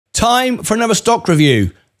Time for another stock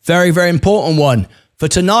review. Very, very important one. For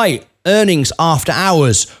tonight, earnings after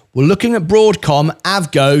hours. We're looking at Broadcom,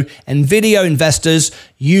 AVGO, Nvidia investors.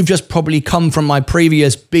 You've just probably come from my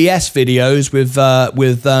previous BS videos with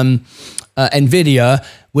Nvidia.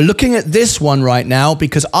 We're looking at this one right now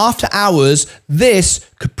because after hours, this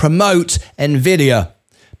could promote Nvidia.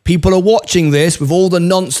 People are watching this with all the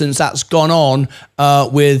nonsense that's gone on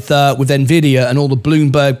with Nvidia and all the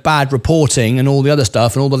Bloomberg bad reporting and all the other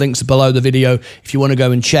stuff, and all the links are below the video if you want to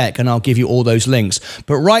go and check, and I'll give you all those links.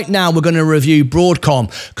 But right now we're going to review Broadcom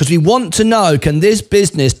because we want to know, can this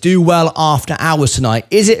business do well after hours tonight?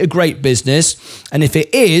 Is it a great business? And if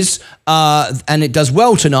it is, and it does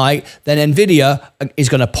well tonight, then Nvidia is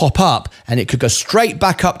going to pop up and it could go straight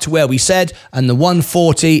back up to where we said, and the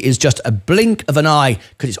 140 is just a blink of an eye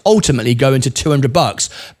because it's ultimately going to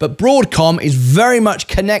 $200. But Broadcom is very much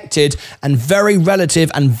connected and very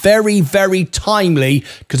relative and very, very timely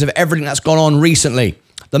because of everything that's gone on recently.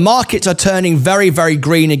 The markets are turning very, very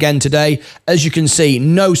green again today. As you can see,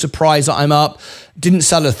 no surprise that I'm up. Didn't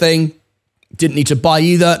sell a thing. Didn't need to buy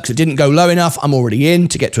either because it didn't go low enough. I'm already in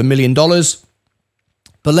to get to $1 million.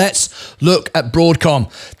 But let's look at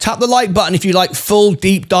Broadcom. Tap the like button if you like full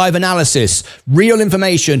deep dive analysis, real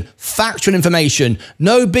information, factual information,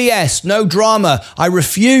 no BS, no drama. I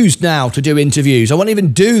refuse now to do interviews. I won't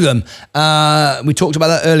even do them. We talked about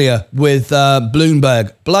that earlier with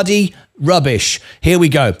Bloomberg. Bloody rubbish. Here we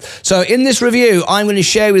go. So in this review, I'm going to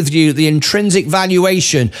share with you the intrinsic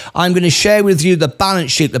valuation. I'm going to share with you the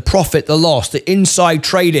balance sheet, the profit, the loss, the inside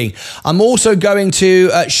trading. I'm also going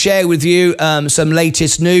to share with you some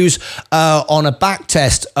latest news on a back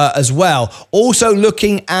test as well. Also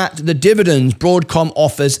looking at the dividends. Broadcom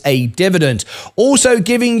offers a dividend. Also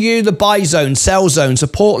giving you the buy zone, sell zone,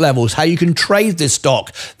 support levels, how you can trade this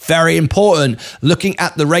stock. Very important. Looking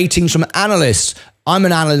at the ratings from analysts. I'm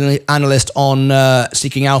an analyst on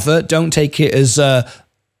Seeking Alpha. Don't take it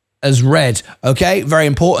as read, okay? Very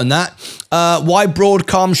important that. Why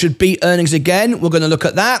Broadcom should beat earnings again. We're going to look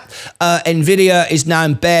at that. Nvidia is now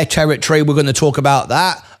in bear territory. We're going to talk about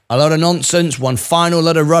that. A lot of nonsense, one final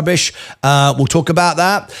lot of rubbish. We'll talk about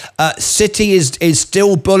that. Citi is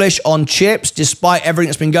still bullish on chips despite everything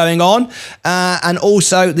that's been going on. And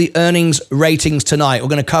also the earnings ratings tonight. We're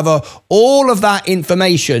going to cover all of that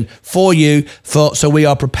information for you so we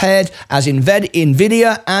are prepared as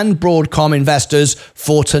Nvidia and Broadcom investors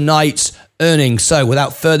for tonight's earnings. So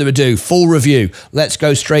without further ado, full review. Let's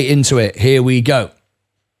go straight into it. Here we go.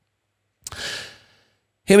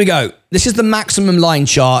 Here we go. This is the maximum line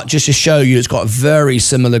chart just to show you it's got a very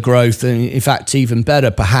similar growth, and in fact even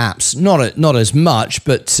better perhaps. Not as much,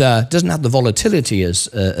 but doesn't have the volatility as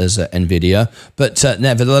Nvidia, but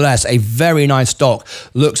nevertheless a very nice stock.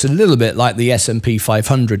 Looks a little bit like the S&P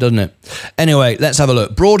 500, doesn't it? Anyway, let's have a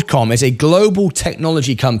look. Broadcom is a global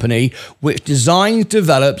technology company which designs,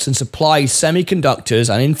 develops and supplies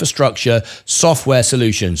semiconductors and infrastructure software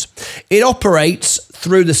solutions. It operates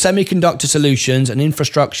through the Semiconductor Solutions and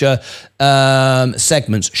infrastructure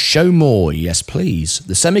segments. Show more, yes please.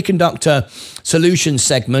 The Semiconductor Solutions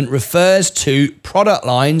segment refers to product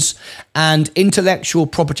lines and intellectual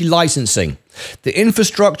property licensing. The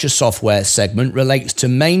infrastructure software segment relates to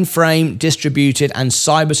mainframe, distributed and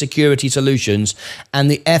cybersecurity solutions and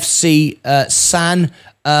the SAN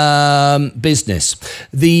business.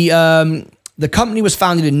 The company was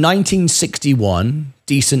founded in 1961,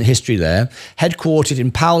 decent history there, headquartered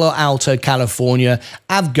in Palo Alto, California,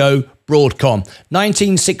 AVGO, Broadcom.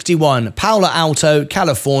 1961, Palo Alto,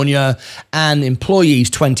 California, and employees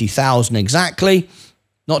 20,000 exactly.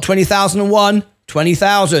 Not 20,001,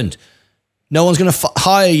 20,000. No one's going to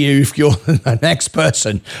hire you if you're the next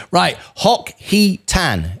person. Right, Hock He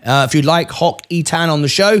Tan. If you'd like Hock He Tan on the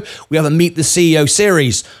show, we have a Meet the CEO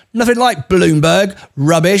series. Nothing like Bloomberg,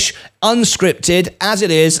 rubbish, unscripted, as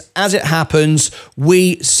it is, as it happens.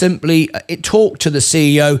 We simply talk to the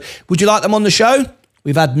CEO. Would you like them on the show?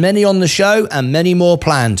 We've had many on the show and many more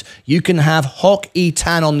planned. You can have Hock He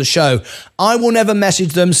Tan on the show. I will never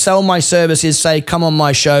message them, sell my services, say, come on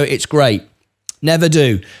my show, it's great. Never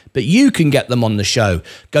do. But you can get them on the show.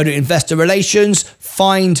 Go to Investor Relations,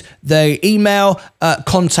 find the email,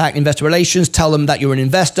 contact Investor Relations, tell them that you're an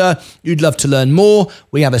investor, you'd love to learn more.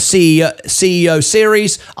 We have a CEO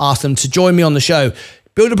series, ask them to join me on the show.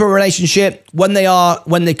 Build up a relationship. When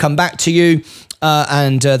they come back to you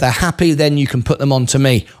and they're happy, then you can put them on to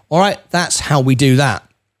me. All right, that's how we do that.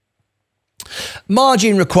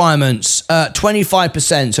 Margin requirements,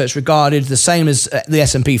 25%, so it's regarded the same as the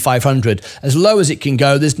S&P 500. As low as it can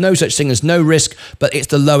go, there's no such thing as no risk, but it's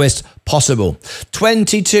the lowest possible.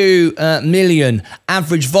 22 million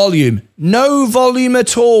average volume. No volume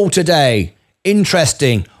at all today.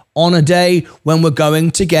 Interesting. On a day when we're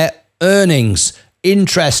going to get earnings.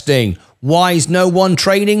 Interesting. Why is no one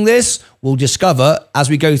trading this? We'll discover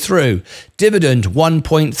as we go through. Dividend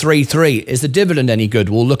 1.33. Is the dividend any good?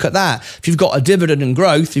 We'll look at that. If you've got a dividend and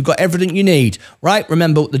growth, you've got everything you need, right?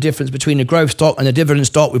 Remember the difference between a growth stock and a dividend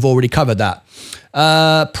stock. We've already covered that.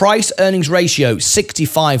 Price earnings ratio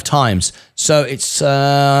 65 times. So it's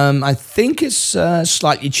I think it's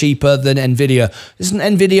slightly cheaper than Nvidia. Isn't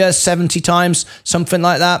Nvidia 70 times, something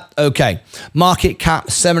like that? Okay. Market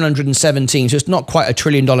cap 717. So it's not quite a $1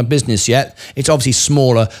 trillion business yet. It's obviously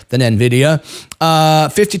smaller than Nvidia.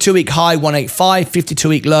 52-week high 185,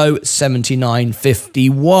 52-week low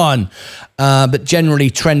 79.51. But generally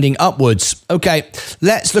trending upwards. Okay,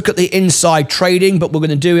 let's look at the inside trading, but we're going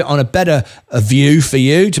to do it on a better view for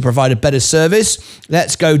you to provide a better service.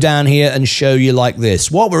 Let's go down here and show you like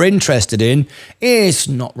this. What we're interested in is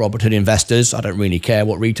not Robinhood investors. I don't really care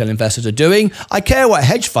what retail investors are doing. I care what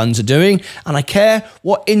hedge funds are doing, and I care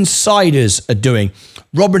what insiders are doing.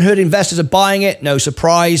 Robinhood investors are buying it. No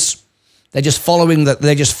surprise. They're just following the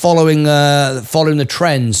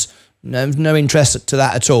trends. No interest to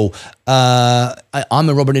that at all. I'm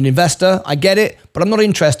a Robinhood investor. I get it, but I'm not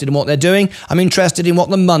interested in what they're doing. I'm interested in what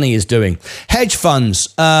the money is doing. Hedge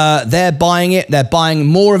funds, they're buying it. They're buying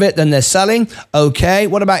more of it than they're selling. Okay,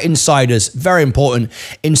 what about insiders? Very important.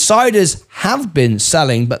 Insiders have been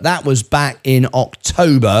selling, but that was back in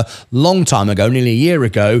October, long time ago, nearly a year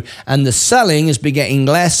ago, and the selling has been getting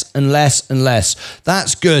less and less and less.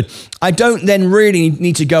 That's good. I don't then really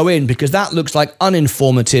need to go in because that looks like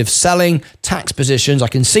uninformative selling tax positions. I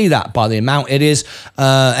can see that by the amount it is.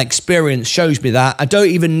 Experience shows me that. I don't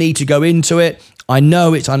even need to go into it. I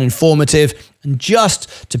know it's uninformative. And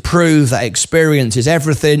just to prove that experience is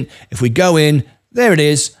everything, if we go in, there it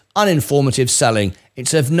is, uninformative selling.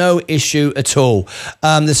 It's of no issue at all.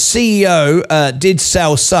 The CEO did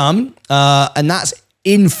sell some, and that's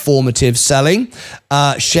informative selling.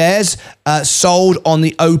 Shares sold on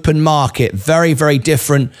the open market. Very, very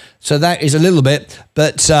different. So that is a little bit,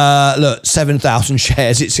 but look, 7,000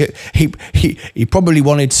 shares. He probably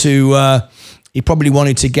wanted to. He probably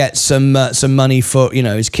wanted to get some money for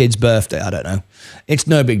his kid's birthday. I don't know. It's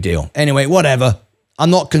no big deal. Anyway, whatever. I'm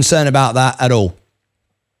not concerned about that at all.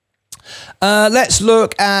 Let's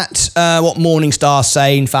look at what Morningstar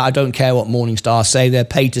say. In fact, I don't care what Morningstar say. They're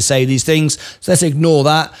paid to say these things. So let's ignore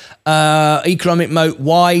that. Economic moat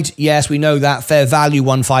wide. Yes, we know that. Fair value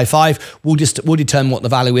 155. We'll determine what the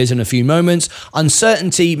value is in a few moments.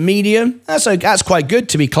 Uncertainty medium. That's quite good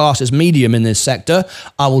to be classed as medium in this sector.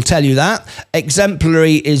 I will tell you that.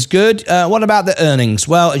 Exemplary is good. What about the earnings?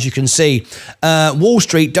 Well, as you can see, Wall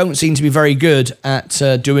Street don't seem to be very good at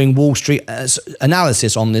doing Wall Street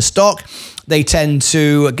analysis on this stock. They tend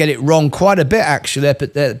to get it wrong quite a bit, actually.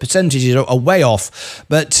 Their percentages are way off.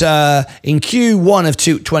 But in Q1 of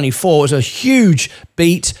 2024, it was a huge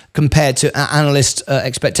beat compared to analyst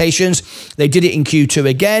expectations. They did it in Q2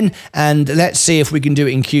 again. And let's see if we can do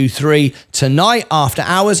it in Q3 tonight, after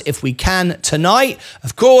hours, if we can tonight.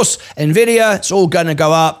 Of course, Nvidia, it's all going to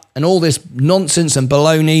go up. And all this nonsense and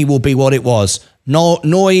baloney will be what it was. No,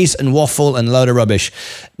 noise and waffle and load of rubbish.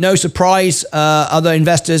 No surprise, other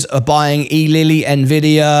investors are buying Eli Lilly,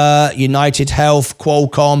 Nvidia, United Health,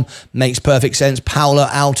 Qualcomm, makes perfect sense. Palo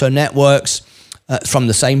Alto Networks, from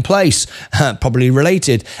the same place, probably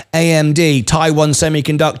related. AMD, Taiwan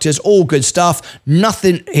Semiconductors, all good stuff.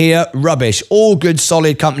 Nothing here rubbish. All good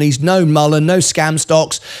solid companies. No Mullen, no scam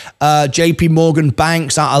stocks. JP Morgan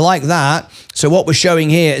banks, I like that. So what we're showing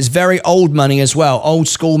here is very old money as well. Old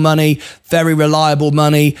school money, very reliable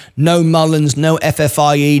money. No Mullins, no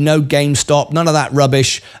FFIE, no GameStop, none of that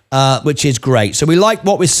rubbish, which is great. So we like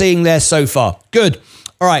what we're seeing there so far. Good.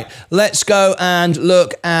 All right, let's go and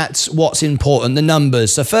look at what's important, the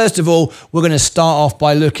numbers. So first of all, we're going to start off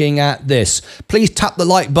by looking at this. Please tap the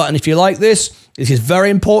like button if you like this. This is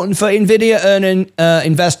very important for Nvidia earning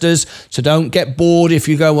investors. So don't get bored if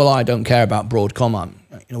you go, well, I don't care about Broadcom,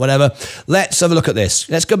 whatever. Let's have a look at this.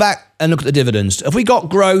 Let's go back and look at the dividends. Have we got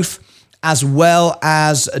growth as well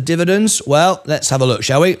as dividends? Well, let's have a look,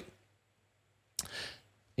 shall we?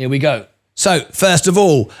 Here we go. So, first of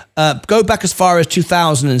all, go back as far as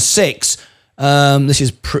 2006. This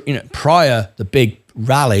is prior the big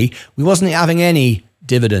rally. We wasn't having any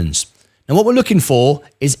dividends. And what we're looking for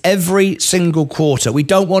is every single quarter. We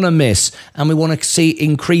don't want to miss, and we want to see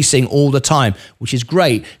increasing all the time, which is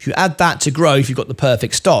great. If you add that to growth, you've got the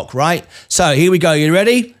perfect stock, right? So here we go. You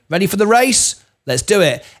ready? Ready for the race? Let's do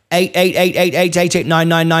it. 8, 8, 8, 8, 8, 8, 8, 9,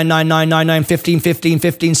 9, 9, 9, 9, 9, 9, 15, 15,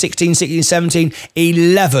 15, 16, 16, 17,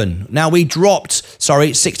 11. Now we dropped,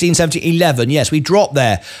 16, 17, 11. Yes, we dropped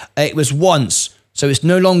there. It was once. So it's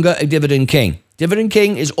no longer a dividend king. Dividend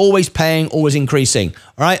king is always paying, always increasing.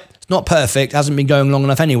 All right? It's not perfect. Hasn't been going long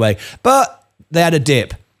enough anyway. But they had a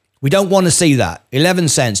dip. We don't want to see that. 11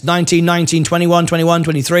 cents, 19, 19, 21, 21,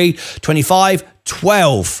 23, 25,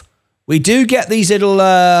 12. We do get these little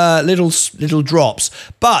drops.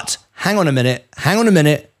 But hang on a minute.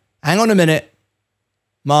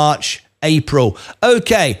 March, April.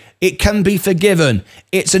 Okay, it can be forgiven.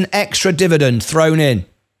 It's an extra dividend thrown in.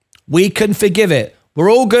 We can forgive it. We're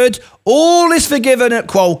all good. All is forgiven at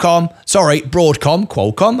Broadcom.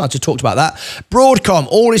 Qualcomm. I just talked about that. Broadcom,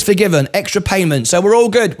 all is forgiven. Extra payment. So we're all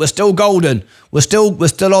good. We're still golden. We're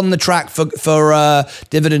still on the track for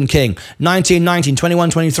dividend king. 19, 19,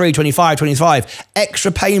 21, 23, 25, 25.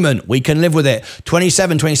 Extra payment. We can live with it.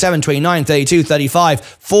 27, 27, 29, 32, 35,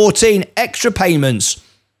 14. Extra payments.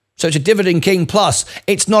 So it's a dividend king plus.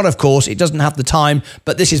 It's not, of course. It doesn't have the time,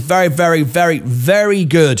 but this is very, very, very, very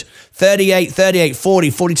good. 38, 38,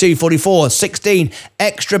 40, 42, 44, 16.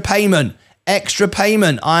 Extra payment. Extra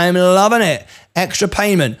payment. I'm loving it. Extra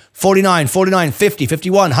payment. 49, 49, 50,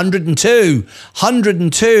 51, 102.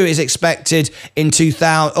 102 is expected in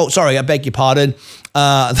 2000. Oh, sorry, I beg your pardon.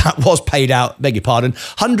 That was paid out, beg your pardon.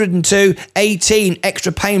 102, 18,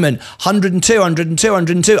 extra payment. 102, 102,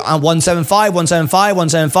 102, 175, 175,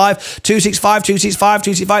 175, 265, 265,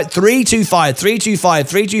 265, 325, 325,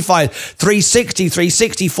 325, 360,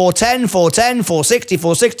 360, 410, 410, 460,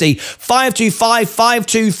 460, 525,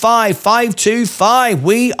 525, 525.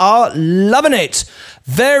 We are loving it.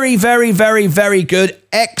 Very, very, very, very good.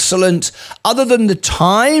 Excellent. Other than the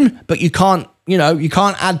time, but you can't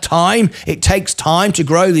add time. It takes time to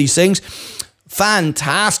grow these things.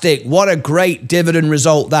 Fantastic. What a great dividend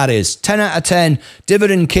result that is. 10 out of 10.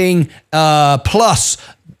 Dividend king plus.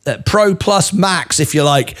 Pro plus max, if you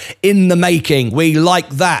like, in the making. We like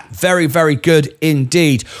that. Very, very good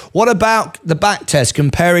indeed. What about the back test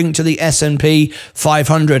comparing to the S&P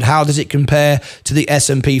 500? How does it compare to the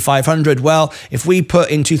S&P 500? Well, if we put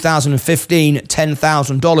in 2015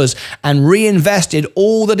 $10,000 and reinvested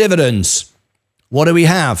all the dividends, what do we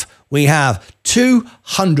have? We have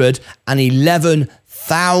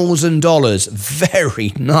 $211,000.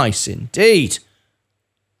 Very nice indeed.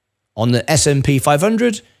 On the S&P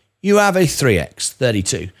 500, you have a 3x,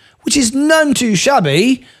 32, which is none too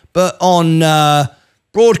shabby, but on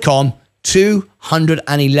Broadcom,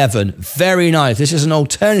 211. Very nice. This is an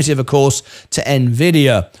alternative, of course, to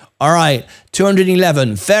Nvidia. All right,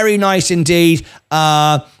 211. Very nice indeed.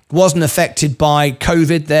 Wasn't affected by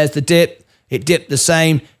COVID. There's the dip. It dipped the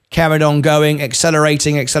same. Carried on going,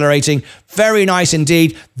 accelerating. Very nice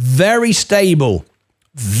indeed. Very stable.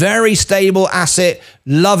 Very stable asset.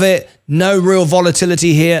 Love it. No real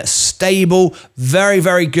volatility here. Stable. Very,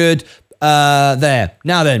 very good there.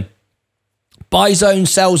 Now then, buy zone,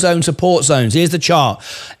 sell zone, support zones. Here's the chart.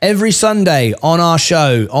 Every Sunday on our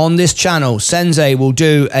show, on this channel, Sensei will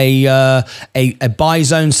do a buy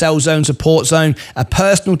zone, sell zone, support zone, a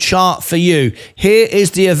personal chart for you. Here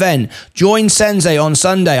is the event. Join Sensei on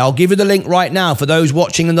Sunday. I'll give you the link right now for those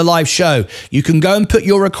watching in the live show. You can go and put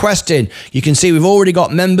your request in. You can see we've already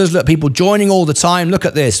got members. Look, people joining all the time. Look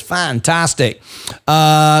at this. Fantastic.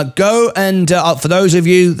 Go and, for those of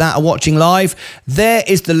you that are watching live, there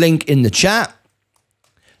is the link in the chat.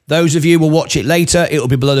 Those of you will watch it later. It will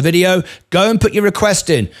be below the video. Go and put your request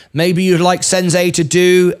in. Maybe you'd like Sensei to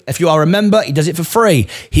do, if you are a member, he does it for free.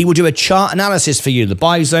 He will do a chart analysis for you, the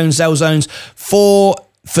buy zones, sell zones, for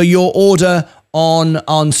your order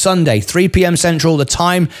on Sunday, 3 p.m. Central. The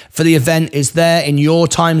time for the event is there in your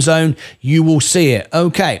time zone. You will see it.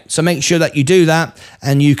 Okay, so make sure that you do that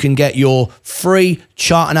and you can get your free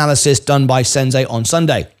chart analysis done by Sensei on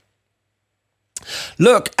Sunday.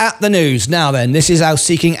 Look at the news. Now then, this is how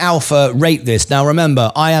Seeking Alpha rate this. Now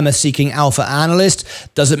remember, I am a Seeking Alpha analyst.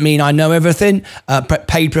 Doesn't mean I know everything.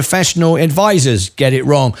 Paid professional advisors get it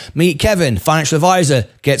wrong. Meet Kevin, financial advisor,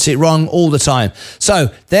 gets it wrong all the time. So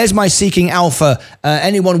there's my Seeking Alpha.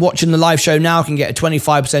 Anyone watching the live show now can get a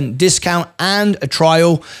 25% discount and a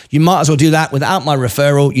trial. You might as well do that without my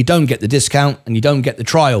referral. You don't get the discount and you don't get the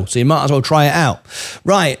trial. So you might as well try it out.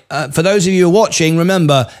 Right. For those of you who are watching,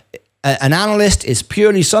 remember, an analyst is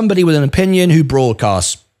purely somebody with an opinion who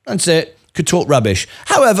broadcasts. That's it. could talk rubbish.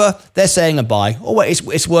 However, they're saying a buy. Or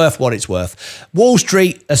it's worth what it's worth. Wall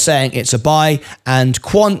Street are saying it's a buy, and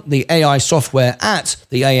Quant, the AI software at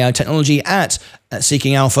the AI technology at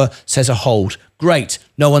Seeking Alpha, says a hold. Great.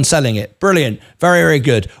 No one's selling it. Brilliant. Very, very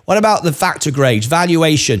good. What about the factor grades?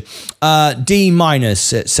 Valuation, D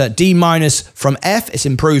minus. It's D minus from F. It's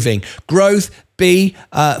improving. Growth, B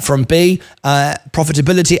from B.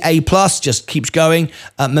 Profitability, A plus. Just keeps going.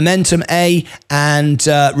 Momentum, A. And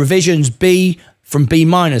revisions, B from B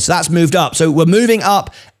minus. That's moved up. So we're moving up,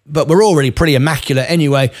 but we're already pretty immaculate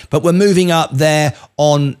anyway. But we're moving up there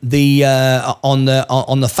on the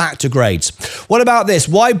factor grades. What about this?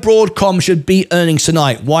 Why Broadcom should beat earnings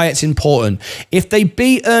tonight? Why it's important? If they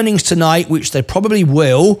beat earnings tonight, which they probably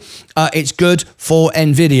will, it's good for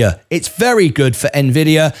Nvidia. It's very good for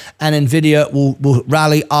Nvidia, and Nvidia will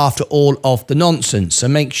rally after all of the nonsense. So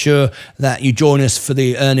make sure that you join us for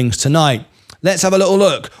the earnings tonight. Let's have a little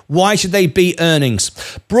look. Why should they beat earnings?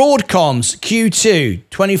 Broadcom's Q2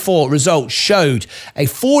 24 results showed a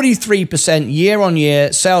 43%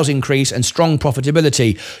 year-on-year sales increase and strong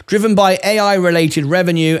profitability, driven by AI-related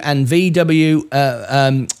revenue and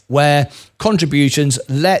VMware contributions.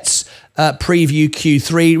 Let's preview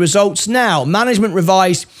Q3 results now. Management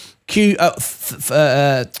revised for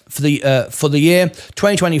the year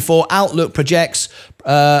 2024 outlook projects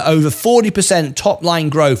over 40% top-line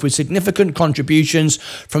growth with significant contributions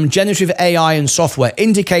from generative AI and software,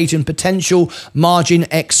 indicating potential margin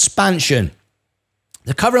expansion.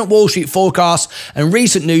 The current Wall Street forecast and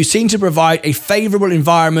recent news seem to provide a favorable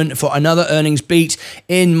environment for another earnings beat,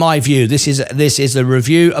 in my view. This is a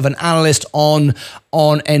review of an analyst on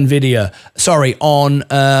Nvidia. Sorry, on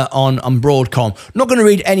Broadcom. I'm not going to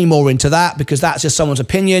read any more into that because that's just someone's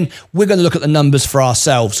opinion. We're going to look at the numbers for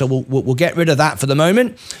ourselves. So we'll get rid of that for the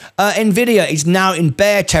moment. Nvidia is now in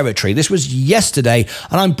bear territory. This was yesterday,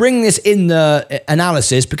 and I'm bringing this in the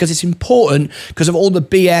analysis because it's important because of all the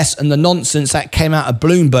BS and the nonsense that came out of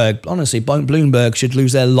Bloomberg. Honestly, Bloomberg should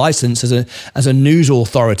lose their license as a news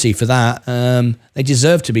authority for that. They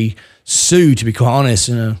deserve to be sued, to be quite honest.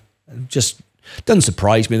 Just doesn't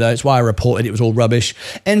surprise me, though. It's why I reported it was all rubbish.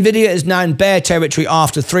 Nvidia is now in bear territory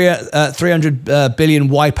after 300 billion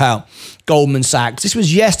wipeout. Goldman Sachs. This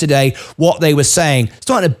was yesterday what they were saying. It's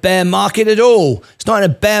not in a bear market at all. It's not in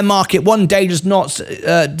a bear market. One day does not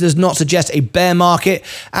suggest a bear market.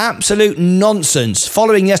 Absolute nonsense.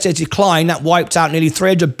 Following yesterday's decline that wiped out nearly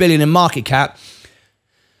 300 billion in market cap,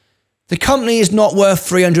 the company is not worth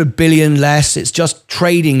 300 billion less. It's just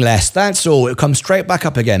trading less. That's all. It'll come straight back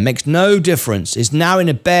up again. Makes no difference. It's now in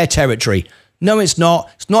a bear territory. No, it's not.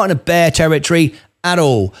 It's not in a bear territory at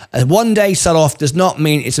all. A one-day sell-off does not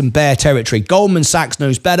mean it's in bear territory. Goldman Sachs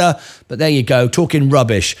knows better, but there you go, talking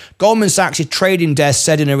rubbish. Goldman Sachs' trading desk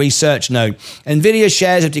said in a research note, Nvidia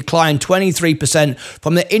shares have declined 23%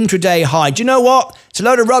 from the intraday high. Do you know what? It's a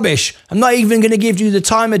load of rubbish. I'm not even going to give you the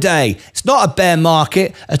time of day. It's not a bear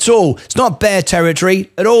market at all. It's not bear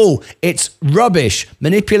territory at all. It's rubbish.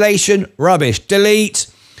 Manipulation, rubbish. Delete.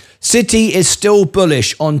 Citi is still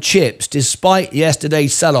bullish on chips despite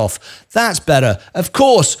yesterday's sell-off. That's better. Of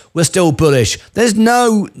course, we're still bullish. There's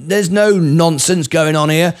no nonsense going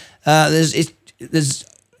on here. There's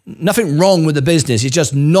nothing wrong with the business. It's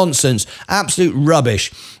just nonsense. Absolute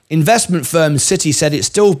rubbish. Investment firm Citi said it's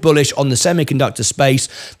still bullish on the semiconductor space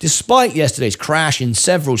despite yesterday's crash in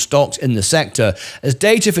several stocks in the sector, as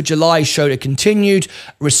data for July showed a continued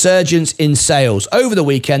resurgence in sales. Over the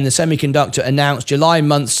weekend, the semiconductor announced July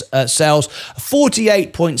month's sales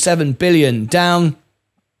 48.7 billion, down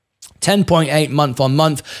 10.8 month on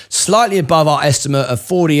month, slightly above our estimate of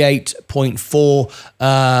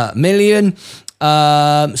 48.4 million.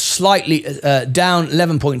 Slightly down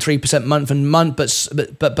 11.3% month on month,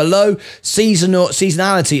 but below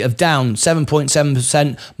seasonality of down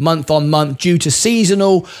 7.7% month on month due to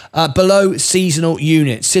below seasonal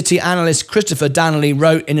units. Citi analyst Christopher Danley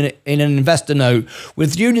wrote in an investor note,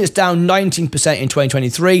 with units down 19% in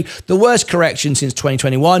 2023, the worst correction since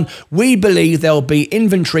 2021. We believe there will be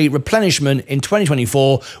inventory replenishment in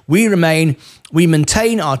 2024. We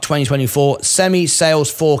maintain our 2024 semi-sales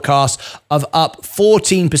forecast of up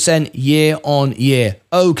 14% year on year.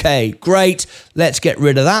 Okay, great. Let's get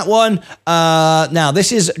rid of that one. Now,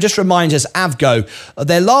 this is just reminds us, AVGO,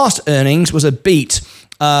 their last earnings was a beat.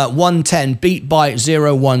 110 beat by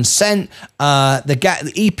 0.01 cent. The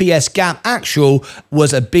EPS gap actual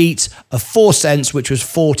was a beat of 4 cents, which was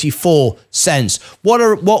 44 cents. What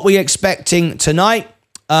are we expecting tonight?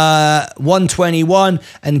 121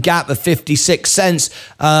 and gap of 56 cents.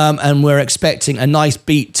 And we're expecting a nice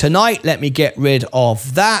beat tonight. Let me get rid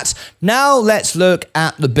of that. Now let's look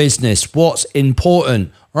at the business. What's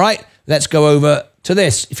important, right? Let's go over to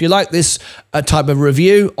this. If you like this type of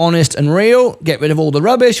review, honest and real, get rid of all the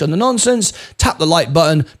rubbish and the nonsense, tap the like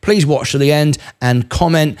button, please watch to the end and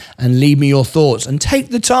comment and leave me your thoughts and take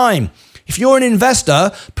the time. If you're an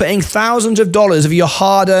investor putting thousands of dollars of your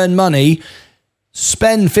hard-earned money,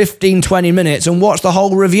 spend 15, 20 minutes and watch the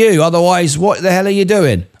whole review. Otherwise, what the hell are you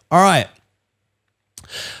doing? All right.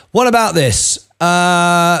 What about this?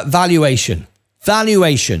 Valuation.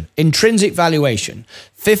 Valuation, intrinsic valuation,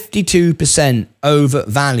 52%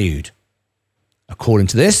 overvalued. According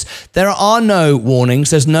to this, there are no warnings.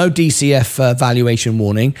 There's no DCF valuation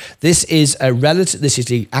warning. This is a relative. This is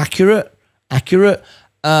the accurate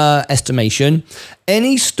estimation.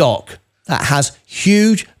 Any stock that has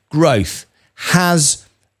huge growth has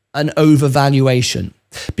an overvaluation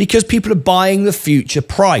because people are buying the future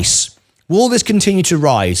price. Will this continue to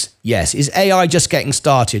rise? Yes. Is AI just getting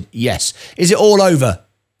started? Yes. Is it all over?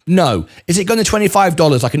 No. Is it going to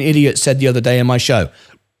 $25 like an idiot said the other day in my show?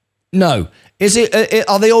 No. Is it?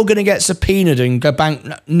 Are they all going to get subpoenaed and go bank?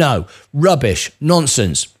 No. Rubbish.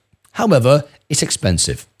 Nonsense. However, it's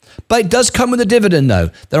expensive. But it does come with a dividend,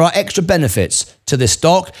 though. There are extra benefits to this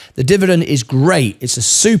stock. The dividend is great. It's a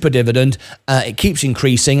super dividend. It keeps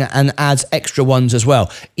increasing and adds extra ones as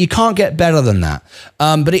well. You can't get better than that.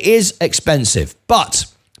 But it is expensive. But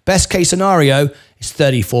best case scenario is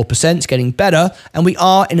 34%. It's getting better. And we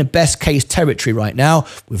are in a best case territory right now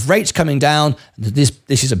with rates coming down. This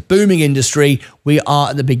is a booming industry. We are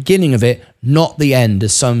at the beginning of it, not the end,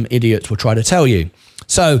 as some idiots will try to tell you.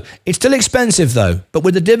 So it's still expensive though, but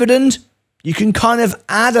with the dividend, you can kind of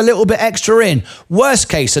add a little bit extra in. Worst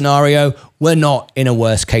case scenario, we're not in a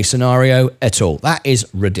worst case scenario at all. That is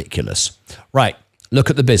ridiculous. Right, look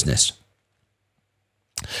at the business.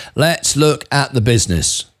 Let's look at the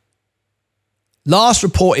business. Last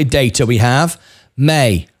reported data we have,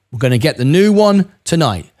 May. We're going to get the new one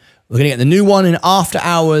tonight. We're going to get the new one in after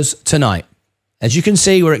hours tonight. As you can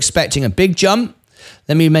see, we're expecting a big jump.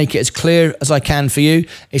 Let me make it as clear as I can for you.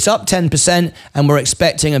 It's up 10% and we're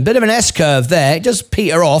expecting a bit of an S-curve there. It does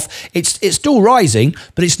peter off. It's still rising,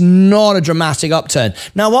 but it's not a dramatic upturn.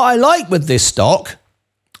 Now, what I like with this stock,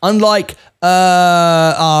 unlike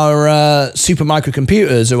our super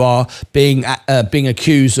microcomputers who are being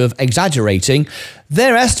accused of exaggerating,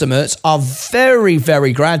 their estimates are very,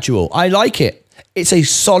 very gradual. I like it. It's a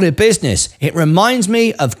solid business. It reminds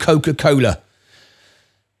me of Coca-Cola.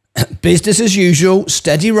 Business as usual,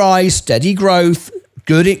 steady rise, steady growth,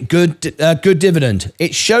 good dividend.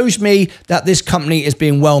 It shows me that this company is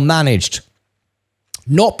being well managed.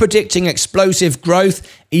 Not predicting explosive growth,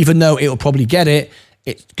 even though it will probably get it.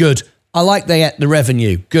 It's good. I like the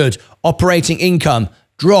revenue. Good. Operating income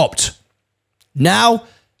dropped. Now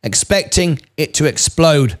expecting it to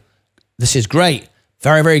explode. This is great.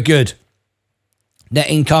 Very, very good. Net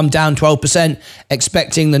income down 12%,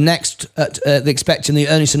 expecting the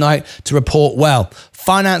earnings tonight to report well.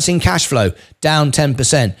 Financing cash flow down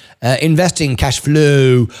 10%. Investing cash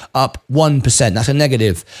flow up 1%. That's a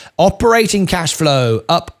negative. Operating cash flow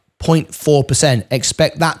up 0.4%.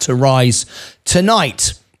 Expect that to rise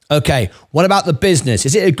tonight. Okay, what about the business?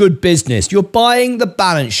 Is it a good business? You're buying the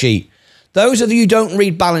balance sheet. Those of you who don't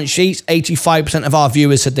read balance sheets, 85% of our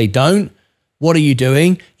viewers said they don't. What are you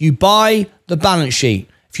doing? You buy the balance sheet.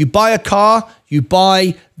 If you buy a car, you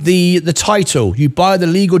buy the title. You buy the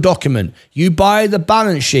legal document. You buy the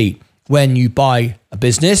balance sheet. When you buy a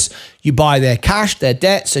business, you buy their cash, their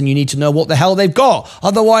debts, and you need to know what the hell they've got.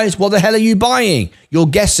 Otherwise, what the hell are you buying? You're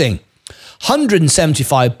guessing.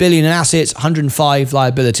 175 billion in assets, 105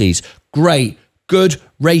 liabilities. Great. Good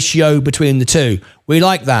ratio between the two. We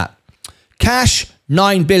like that. Cash,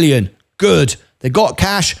 9 billion. Good. They got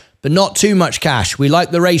cash, but not too much cash. We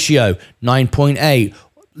like the ratio, 9.8.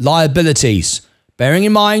 Liabilities, bearing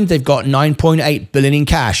in mind they've got 9.8 billion in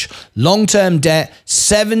cash. Long-term debt,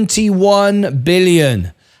 71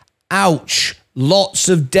 billion. Ouch, lots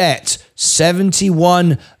of debt.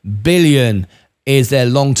 71 billion is their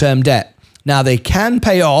long-term debt. Now they can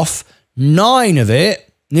pay off 9 of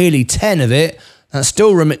it, nearly 10 of it. That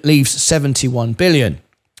still leaves 71 billion.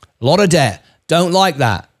 A lot of debt. Don't like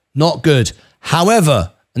that. Not good.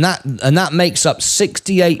 However, and that makes up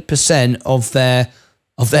 68% of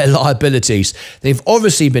their liabilities. They've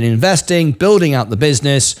obviously been investing, building out the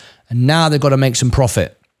business, and now they've got to make some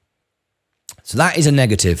profit. So that is a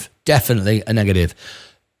negative, definitely a negative.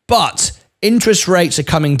 But Interest rates are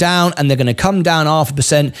coming down, and they're going to come down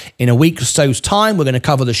 0.5% in a week or so's time. We're going to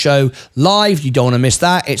cover the show live. You don't want to miss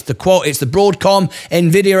that. It's the Broadcom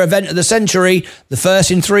Nvidia event of the century, the first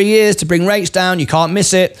in 3 years to bring rates down. You can't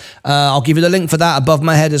miss it. I'll give you the link for that above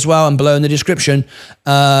my head as well and below in the description.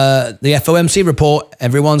 The FOMC report,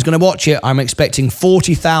 everyone's going to watch it. I'm expecting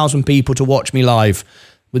 40,000 people to watch me live,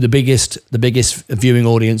 with the biggest viewing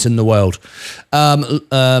audience in the world,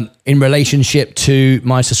 in relationship to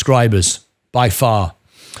my subscribers, by far.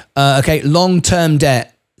 Okay, long-term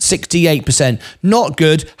debt, 68%. Not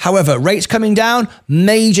good. However, rates coming down,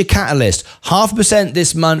 major catalyst. 0.5%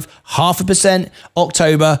 this month, 0.5%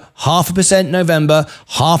 October, 0.5% November,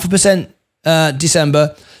 0.5%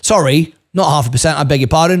 December. Sorry, not 0.5%, I beg your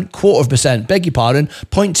pardon. 0.25%, beg your pardon.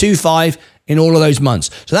 0.25 in all of those months.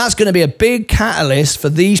 So that's going to be a big catalyst for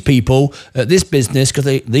these people at this business,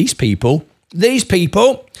 because these people.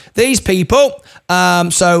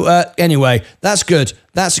 Anyway, that's good.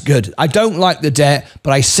 That's good. I don't like the debt,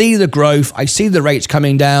 but I see the growth. I see the rates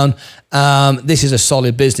coming down. This is a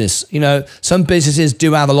solid business. You know, some businesses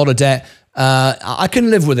do have a lot of debt. I can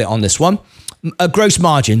live with it on this one. A gross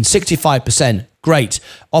margin, 65%. Great.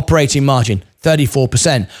 Operating margin,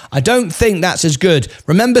 34%. I don't think that's as good.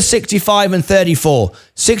 Remember 65 and 34.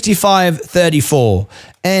 65, 34.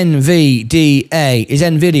 NVDA. Is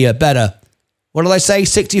Nvidia better? What did I say?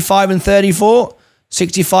 65 and 34?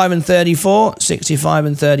 65 and 34? 65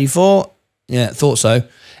 and 34? Yeah, thought so.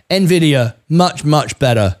 Nvidia, much, much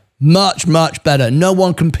better. Much, much better. No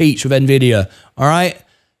one competes with Nvidia. All right?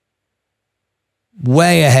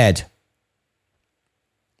 Way ahead.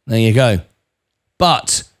 There you go.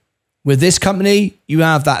 But with this company, you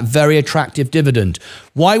have that very attractive dividend.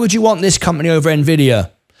 Why would you want this company over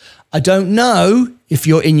Nvidia? I don't know if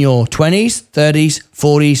you're in your 20s, 30s,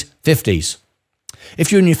 40s, 50s.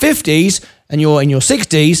 If you're in your 50s and you're in your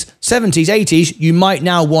 60s, 70s, 80s, you might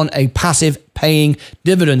now want a passive paying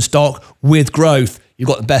dividend stock with growth. You've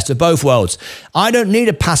got the best of both worlds. I don't need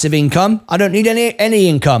a passive income. I don't need any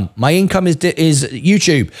income. My income is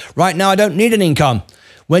YouTube. Right now, I don't need an income.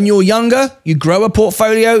 When you're younger, you grow a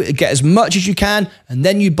portfolio, get as much as you can, and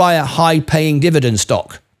then you buy a high-paying dividend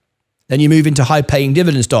stock. Then you move into high-paying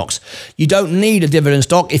dividend stocks. You don't need a dividend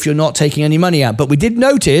stock if you're not taking any money out. But we did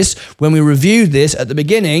notice when we reviewed this at the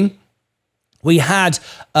beginning, we had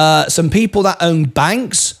some people that own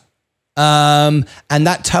banks, and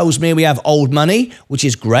that tells me we have old money, which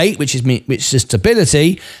is great, which is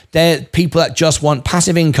stability. They're people that just want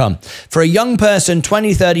passive income. For a young person,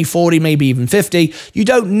 20, 30, 40, maybe even 50, you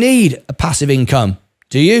don't need a passive income,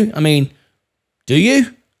 do you? I mean, do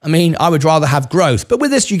you? I mean, I would rather have growth, but with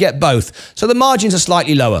this, you get both. So the margins are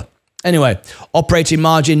slightly lower. Anyway, operating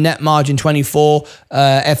margin, net margin 24,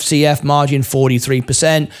 FCF margin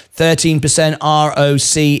 43%, 13%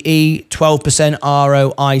 ROCE, 12%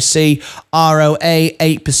 ROIC, ROA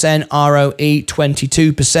 8%, ROE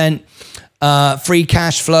 22%, free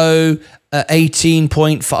cash flow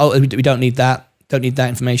 18.5. Oh, we don't need that. Don't need that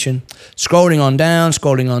information. Scrolling on down.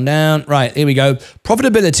 Right, here we go.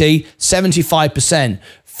 Profitability 75%.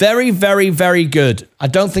 Very, very, very good. I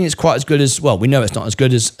don't think it's quite as good as, well, we know it's not as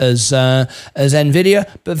good as Nvidia,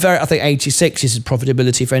 but I think 86 is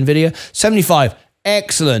profitability for Nvidia. 75,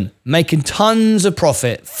 excellent. Making tons of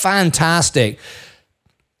profit. Fantastic.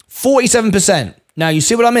 47%. Now, you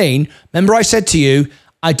see what I mean? Remember I said to you,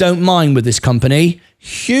 I don't mind with this company.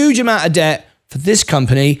 Huge amount of debt for this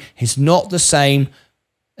company is not the same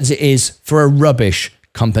as it is for a rubbish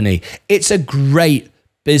company. It's a great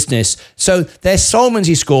business. So their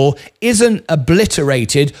solvency score isn't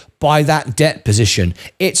obliterated by that debt position.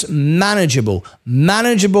 It's manageable.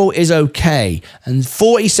 Manageable is okay. And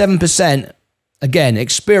 47%, again,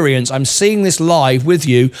 experience. I'm seeing this live with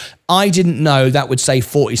you. I didn't know that would say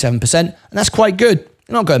 47%, and that's quite good.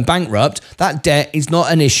 You're not going bankrupt. That debt is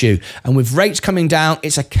not an issue. And with rates coming down,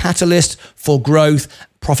 it's a catalyst for growth,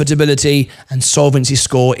 profitability, and solvency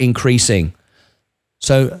score increasing.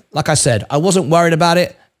 So, like I said, I wasn't worried about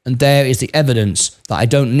it, and there is the evidence that I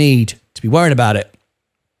don't need to be worried about it.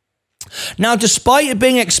 Now, despite it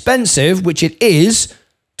being expensive, which it is,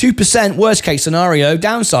 2% worst case scenario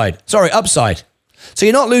upside. So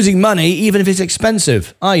you're not losing money even if it's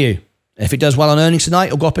expensive, are you? If it does well on earnings tonight,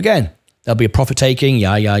 it'll go up again. There'll be a profit taking,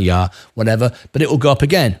 whatever, but it will go up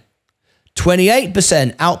again.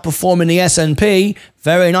 28% outperforming the S&P.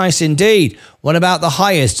 Very nice indeed. What about the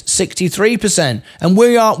highest? 63%. And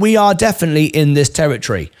we are definitely in this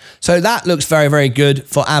territory. So that looks very, very good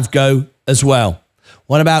for AVGO as well.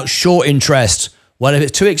 What about short interest? Well, if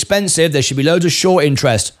it's too expensive, there should be loads of short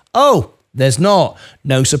interest. Oh, there's not.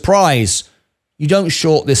 No surprise. You don't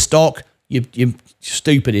short this stock. You're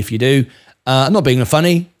stupid if you do. I'm not being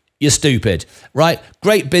funny. You're stupid, right?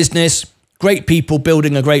 Great business, great people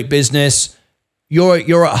building a great business.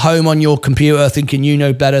 You're at home on your computer thinking you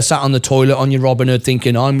know better, sat on the toilet on your Robinhood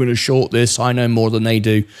thinking, I'm going to short this. I know more than they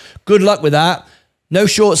do. Good luck with that. No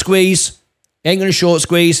short squeeze. Ain't going to short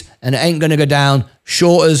squeeze and it ain't going to go down.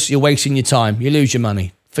 Shorters, you're wasting your time. You lose your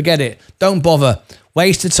money. Forget it. Don't bother.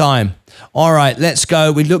 Waste of time. All right, let's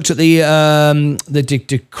go. We looked at the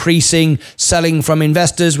decreasing selling from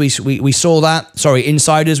investors. We saw that. Sorry,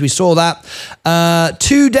 insiders. We saw that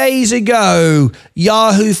 2 days ago.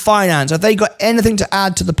 Yahoo Finance. Have they got anything to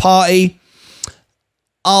add to the party?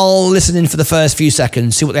 I'll listen in for the first few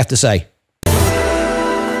seconds. See what they have to say.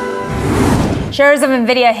 Shares of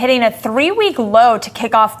Nvidia hitting a 3-week low to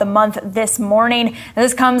kick off the month this morning.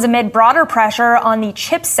 This comes amid broader pressure on the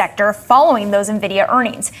chip sector following those Nvidia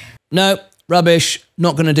earnings. No, rubbish.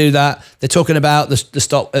 Not going to do that. They're talking about the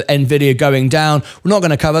stock Nvidia going down. We're not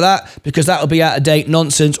going to cover that because that will be out of date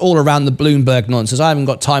nonsense all around the Bloomberg nonsense. I haven't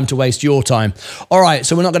got time to waste your time. All right,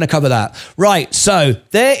 so we're not going to cover that. Right, so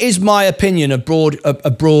there is my opinion of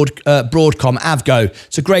Broadcom AVGO.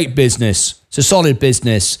 It's a great business. It's a solid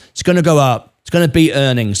business. It's going to go up. It's going to beat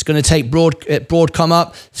earnings. It's going to take Broadcom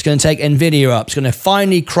up. It's going to take Nvidia up. It's going to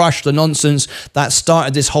finally crush the nonsense that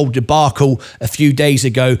started this whole debacle a few days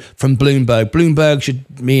ago from Bloomberg. Bloomberg should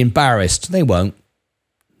be embarrassed. They won't.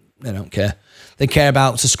 They don't care. They care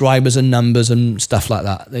about subscribers and numbers and stuff like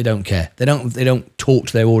that. They don't care. They don't talk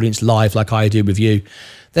to their audience live like I do with you.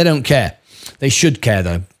 They don't care. They should care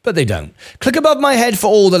though, but they don't. Click above my head for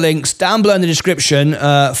all the links down below in the description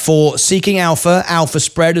for Seeking Alpha, Alpha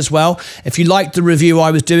Spread as well. If you liked the review I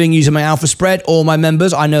was doing using my Alpha Spread, all my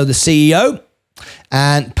members, I know the CEO.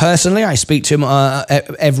 And personally, I speak to him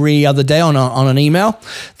every other day on an email.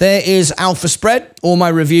 There is Alpha Spread. All my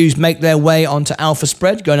reviews make their way onto Alpha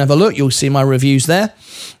Spread. Go and have a look. You'll see my reviews there.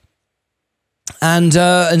 And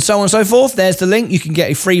so on and so forth. There's the link. You can get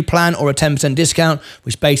a free plan or a 10% discount,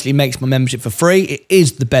 which basically makes my membership for free. It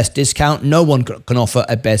is the best discount. No one can offer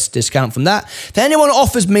a best discount from that. If anyone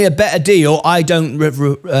offers me a better deal, I don't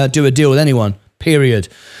do a deal with anyone, period.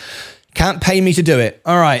 Can't pay me to do it.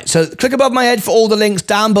 All right, so click above my head for all the links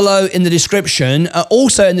down below in the description.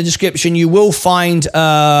 Also in the description, you will find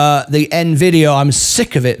the Nvidia I'm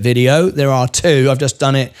sick of it video. There are 2. I've just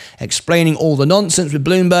done it explaining all the nonsense with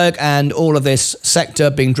Bloomberg and all of this sector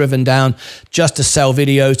being driven down just to sell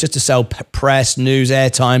videos, just to sell press, news,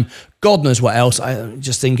 airtime, God knows what else. I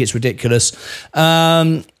just think it's ridiculous.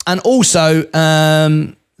 And also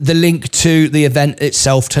the link to the event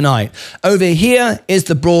itself tonight. Over here is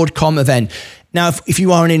the Broadcom event. Now, if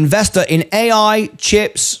you are an investor in AI,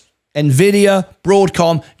 chips, Nvidia,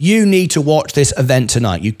 Broadcom, you need to watch this event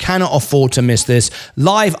tonight. You cannot afford to miss this.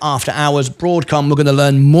 Live after hours, Broadcom, we're going to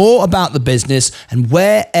learn more about the business and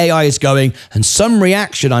where AI is going and some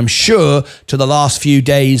reaction, I'm sure, to the last few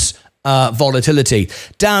days' volatility.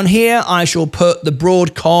 Down here, I shall put the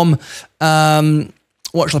Broadcom,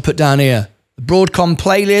 what shall I put down here? Broadcom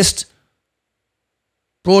playlist.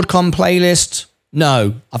 Broadcom playlist.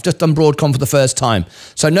 No, I've just done Broadcom for the first time.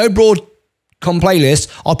 So no Broadcom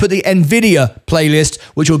playlist. I'll put the Nvidia playlist,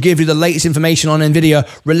 which will give you the latest information on Nvidia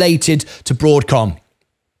related to Broadcom.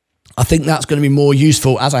 I think that's going to be more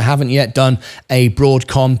useful as I haven't yet done a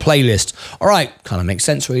Broadcom playlist. All right, kind of makes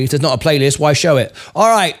sense really. If there's not a playlist, why show it? All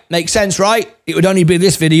right, makes sense, right? It would only be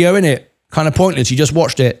this video, innit? Kind of pointless. You just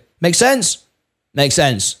watched it. Makes sense? Makes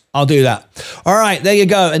sense. I'll do that. All right, there you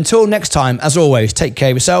go. Until next time, as always, take care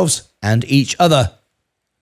of yourselves and each other.